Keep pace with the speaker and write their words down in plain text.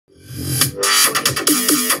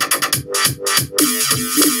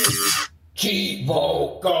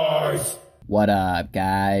Cheevo guys! What up,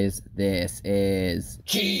 guys? This is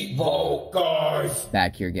Cheevo guys!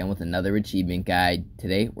 back here again with another achievement guide.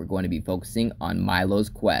 Today, we're going to be focusing on Milo's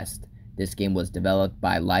Quest. This game was developed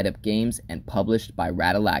by LightUp Games and published by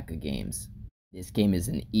Ratalaika Games. This game is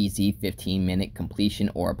an easy 15-minute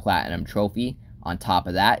completion or a platinum trophy. On top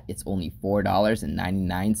of that, it's only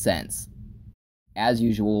 $4.99. As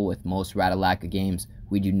usual with most Ratalaika games,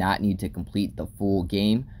 we do not need to complete the full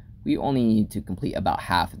game. We only need to complete about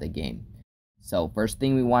half of the game. So first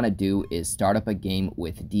thing we want to do is start up a game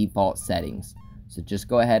with default settings. So just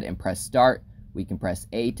go ahead and press start. We can press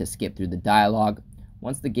A to skip through the dialogue.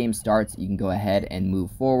 Once the game starts, you can go ahead and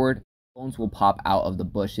move forward. Bones will pop out of the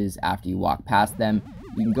bushes after you walk past them.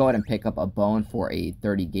 You can go ahead and pick up a bone for a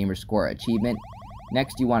 30 gamer score achievement.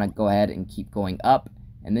 Next, you want to go ahead and keep going up,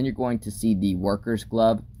 and then you're going to see the worker's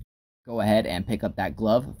glove. Go ahead and pick up that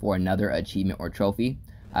glove for another achievement or trophy.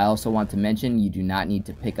 I also want to mention you do not need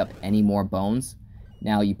to pick up any more bones.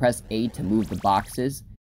 Now you press A to move the boxes.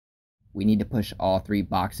 We need to push all 3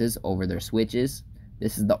 boxes over their switches.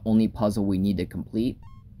 This is the only puzzle we need to complete.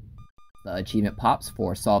 The achievement pops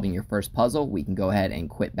for solving your first puzzle. We can go ahead and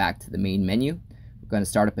quit back to the main menu. We're going to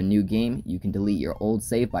start up a new game. You can delete your old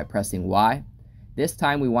save by pressing Y. This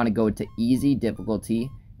time we want to go to easy difficulty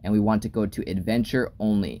and we want to go to adventure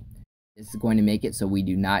only. This is going to make it so we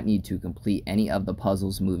do not need to complete any of the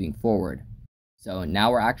puzzles moving forward. So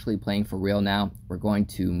now we're actually playing for real now. We're going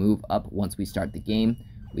to move up once we start the game.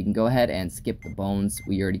 We can go ahead and skip the bones.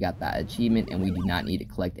 We already got that achievement and we do not need to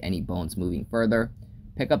collect any bones moving further.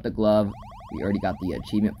 Pick up the glove. We already got the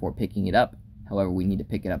achievement for picking it up. However, we need to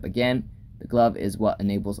pick it up again. The glove is what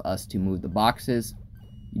enables us to move the boxes.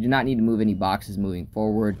 You do not need to move any boxes moving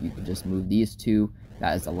forward. You can just move these 2.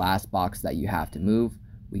 That is the last box that you have to move.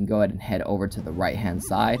 We can go ahead and head over to the right hand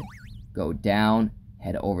side, go down,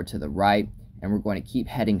 head over to the right, and we're going to keep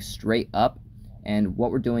heading straight up. And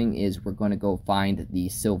what we're doing is we're going to go find the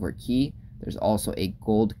silver key. There's also a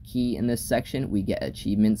gold key in this section. We get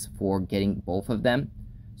achievements for getting both of them.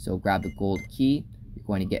 So grab the gold key. You're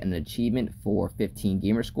going to get an achievement for 15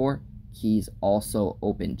 gamer score. Keys also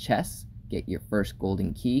open chests. Get your first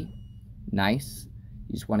golden key. Nice.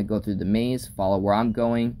 You just want to go through the maze, follow where I'm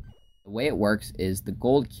going. The way it works is the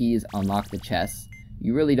gold keys unlock the chests.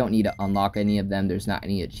 You really don't need to unlock any of them. There's not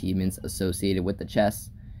any achievements associated with the chests.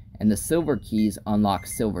 And the silver keys unlock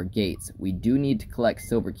silver gates. We do need to collect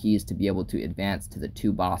silver keys to be able to advance to the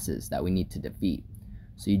 2 bosses that we need to defeat.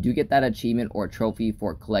 So you do get that achievement or trophy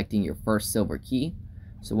for collecting your first silver key.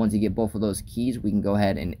 So once you get both of those keys, we can go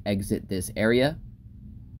ahead and exit this area.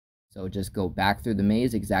 So just go back through the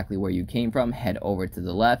maze exactly where you came from, head over to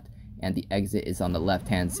the left, and the exit is on the left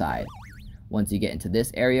hand side. Once you get into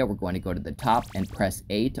this area, we're going to go to the top and press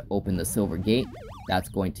A to open the silver gate. That's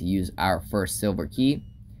going to use our first silver key.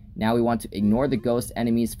 Now we want to ignore the ghost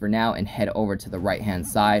enemies for now and head over to the right hand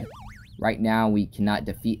side. Right now we cannot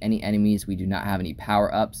defeat any enemies. We do not have any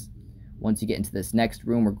power ups. Once you get into this next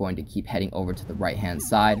room, we're going to keep heading over to the right hand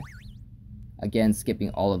side. Again, skipping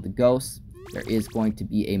all of the ghosts. There is going to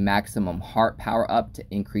be a maximum heart power up to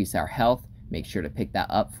increase our health. Make sure to pick that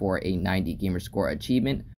up for a 90 gamer score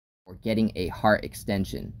achievement or getting a heart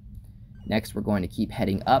extension. Next, we're going to keep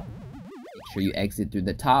heading up. Make sure you exit through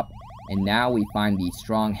the top. And now we find the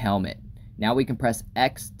strong helmet. Now we can press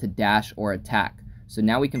X to dash or attack. So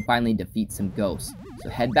now we can finally defeat some ghosts. So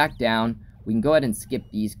head back down. We can go ahead and skip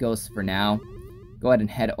these ghosts for now. Go ahead and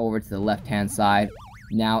head over to the left hand side.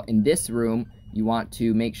 Now in this room, you want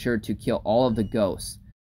to make sure to kill all of the ghosts.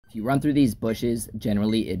 If you run through these bushes,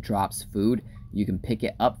 generally it drops food. You can pick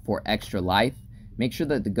it up for extra life. Make sure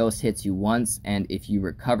that the ghost hits you once, and if you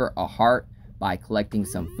recover a heart by collecting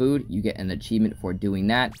some food, you get an achievement for doing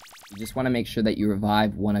that. You just want to make sure that you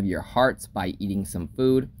revive one of your hearts by eating some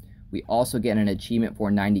food. We also get an achievement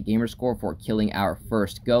for 90 gamer score for killing our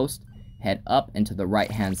first ghost. Head up and to the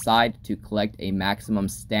right hand side to collect a maximum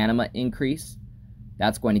stamina increase.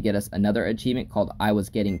 That's going to get us another achievement called I Was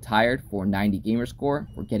Getting Tired for 90 gamer score.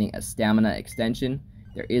 We're getting a stamina extension.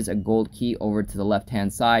 There is a gold key over to the left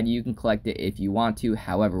hand side. You can collect it if you want to.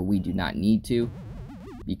 However, we do not need to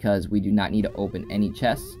because we do not need to open any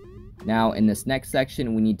chests. Now in this next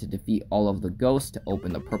section, we need to defeat all of the ghosts to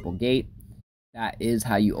open the purple gate. That is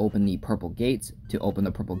how you open the purple gates. To open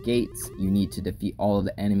the purple gates, you need to defeat all of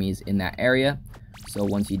the enemies in that area. So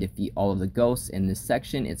once you defeat all of the ghosts in this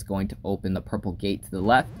section, it's going to open the purple gate to the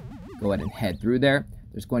left. Go ahead and head through there.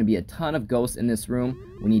 There's going to be a ton of ghosts in this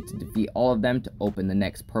room. We need to defeat all of them to open the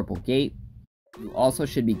next purple gate. You also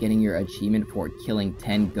should be getting your achievement for killing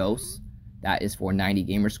 10 ghosts. That is for 90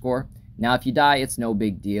 gamer score. Now if you die, it's no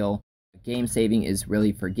big deal. Game saving is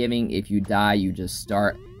really forgiving. If you die, you just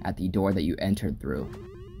start at the door that you entered through.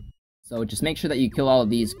 So just make sure that you kill all of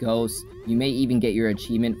these ghosts. You may even get your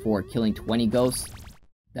achievement for killing 20 ghosts.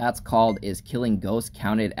 That's called "Is killing ghosts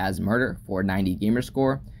counted as murder?" for 90 gamer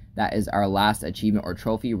score. That is our last achievement or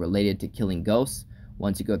trophy related to killing ghosts.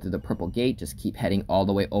 Once you go through the purple gate, just keep heading all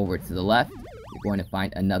the way over to the left. You're going to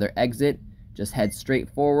find another exit. Just head straight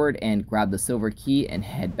forward and grab the silver key and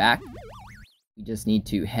head back. We just need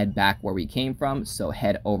to head back where we came from, so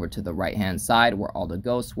head over to the right hand side where all the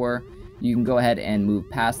ghosts were. You can go ahead and move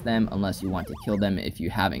past them unless you want to kill them if you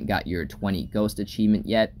haven't got your 20 ghost achievement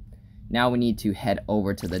yet. Now we need to head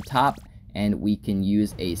over to the top and we can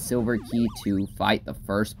use a silver key to fight the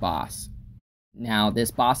first boss. Now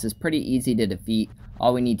this boss is pretty easy to defeat.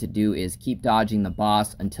 All we need to do is keep dodging the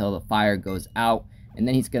boss until the fire goes out, and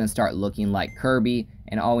then he's going to start looking like Kirby,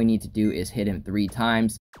 and all we need to do is hit him 3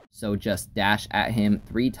 times. So just dash at him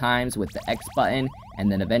 3 times with the X button,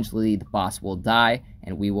 and then eventually the boss will die,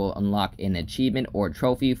 and we will unlock an achievement or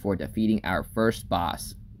trophy for defeating our first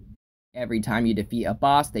boss. Every time you defeat a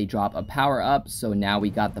boss, they drop a power up, so now we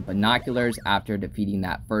got the binoculars after defeating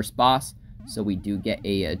that first boss. So we do get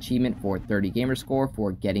a achievement for 30 gamer score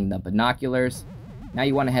for getting the binoculars. Now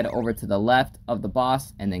you want to head over to the left of the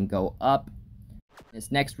boss and then go up. This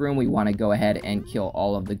next room, we want to go ahead and kill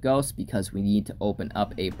all of the ghosts because we need to open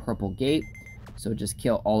up a purple gate. So just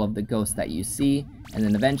kill all of the ghosts that you see, and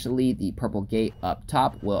then eventually the purple gate up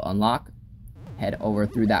top will unlock. Head over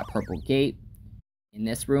through that purple gate. In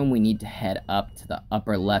this room, we need to head up to the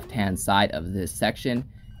upper left hand side of this section.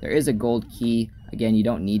 There is a gold key. Again, you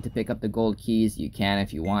don't need to pick up the gold keys. You can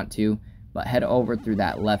if you want to, but head over through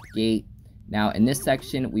that left gate. Now in this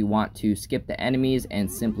section, we want to skip the enemies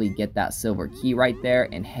and simply get that silver key right there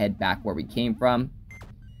and head back where we came from.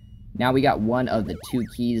 Now we got one of the 2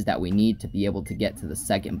 keys that we need to be able to get to the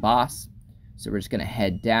second boss. So we're just going to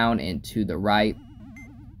head down and to the right.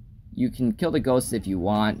 You can kill the ghosts if you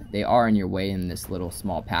want. They are in your way in this little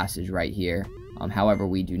small passage right here. However,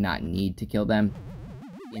 we do not need to kill them.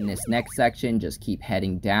 In this next section, just keep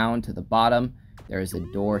heading down to the bottom. There is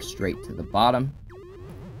a door straight to the bottom.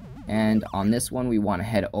 And on this one, we want to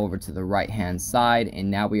head over to the right hand side, and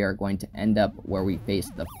now we are going to end up where we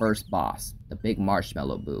faced the first boss, the big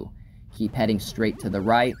marshmallow boo. Keep heading straight to the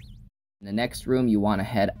right. In the next room, you want to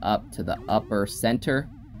head up to the upper center.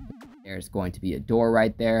 There's going to be a door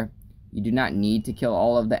right there. You do not need to kill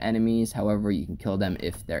all of the enemies, however, you can kill them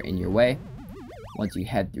if they're in your way. Once you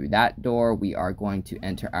head through that door, we are going to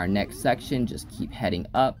enter our next section. Just keep heading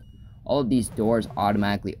up. All of these doors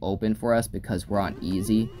automatically open for us because we're on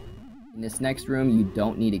easy. In this next room, you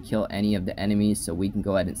don't need to kill any of the enemies, so we can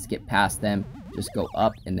go ahead and skip past them. Just go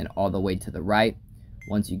up and then all the way to the right.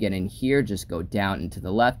 Once you get in here, just go down and to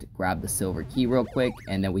the left, grab the silver key real quick,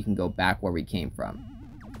 and then we can go back where we came from.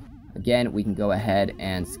 Again, we can go ahead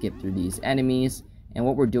and skip through these enemies, and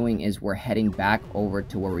what we're doing is we're heading back over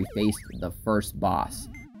to where we faced the first boss.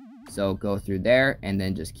 So go through there, and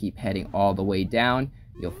then just keep heading all the way down.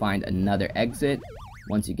 You'll find another exit.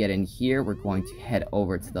 Once you get in here, we're going to head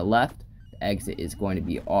over to the left. The exit is going to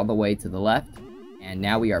be all the way to the left. And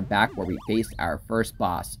now we are back where we faced our first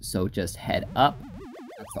boss. So just head up.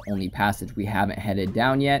 That's the only passage we haven't headed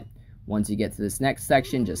down yet. Once you get to this next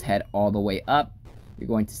section, just head all the way up. You're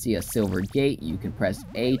going to see a silver gate. You can press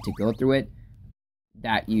A to go through it.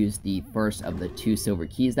 That used the first of the 2 silver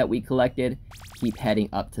keys that we collected. Keep heading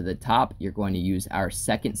up to the top. You're going to use our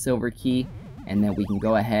second silver key. And then we can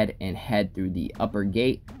go ahead and head through the upper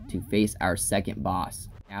gate to face our second boss.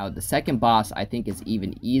 Now the second boss I think is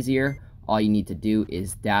even easier. All you need to do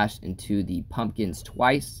is dash into the pumpkins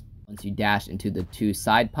twice. Once you dash into the 2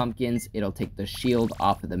 side pumpkins, it'll take the shield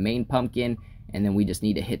off of the main pumpkin, and then we just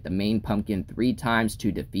need to hit the main pumpkin 3 times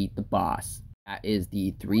to defeat the boss. That is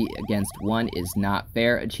the 3 against 1 is not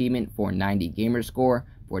fair achievement for 90 gamer score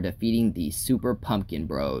for defeating the Super Pumpkin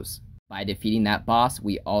Bros. By defeating that boss,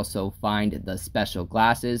 we also find the special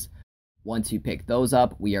glasses. Once you pick those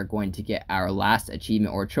up, we are going to get our last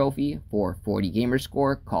achievement or trophy for 40 gamer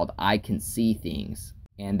score called I Can See Things.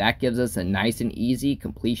 And that gives us a nice and easy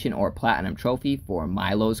completion or platinum trophy for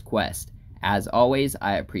Milo's quest. As always,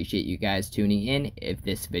 I appreciate you guys tuning in. If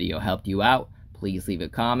this video helped you out, please leave a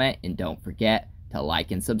comment and don't forget to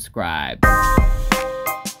like and subscribe.